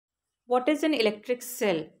What is an electric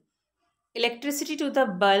cell? Electricity to the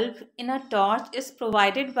bulb in a torch is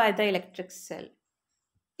provided by the electric cell.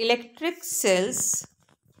 Electric cells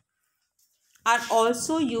are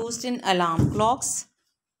also used in alarm clocks,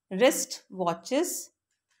 wrist watches,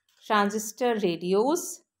 transistor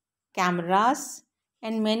radios, cameras,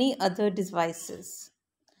 and many other devices.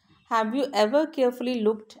 Have you ever carefully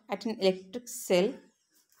looked at an electric cell?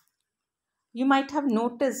 You might have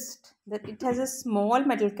noticed that it has a small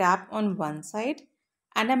metal cap on one side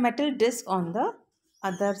and a metal disc on the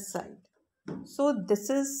other side. So this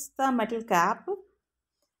is the metal cap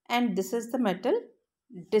and this is the metal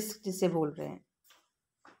disc जिसे बोल रहे हैं.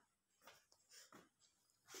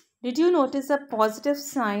 Did you notice a positive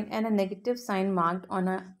sign and a negative sign marked on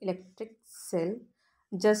an electric cell?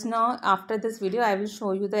 Just now, after this video, I will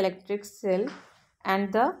show you the electric cell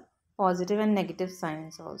and the positive and negative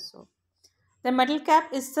signs also. The metal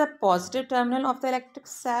cap is the positive terminal of the electric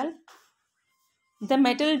cell. The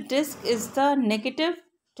metal disc is the negative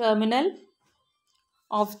terminal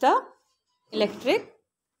of the electric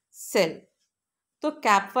cell. तो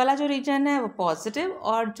cap वाला जो reason है वो positive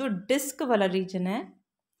और जो disc वाला reason है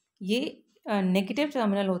ये नेगेटिव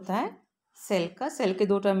टर्मिनल होता है सेल का. सेल के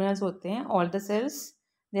दो टर्मिनल्स होते हैं. All the sales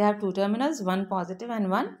they have two terminals, one positive and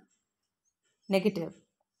one negative.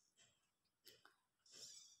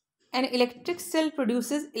 An electric cell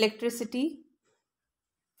produces electricity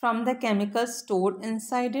from the chemicals stored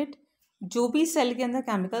inside it. जो भी सेल के अंदर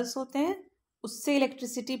केमिकल्स होते हैं उससे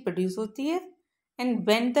इलेक्ट्रिसिटी प्रोड्यूस होती है. And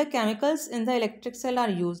when the chemicals in the electric cell are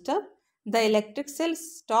used up, the electric cell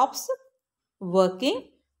stops working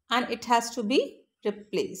and it has to be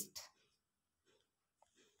replaced.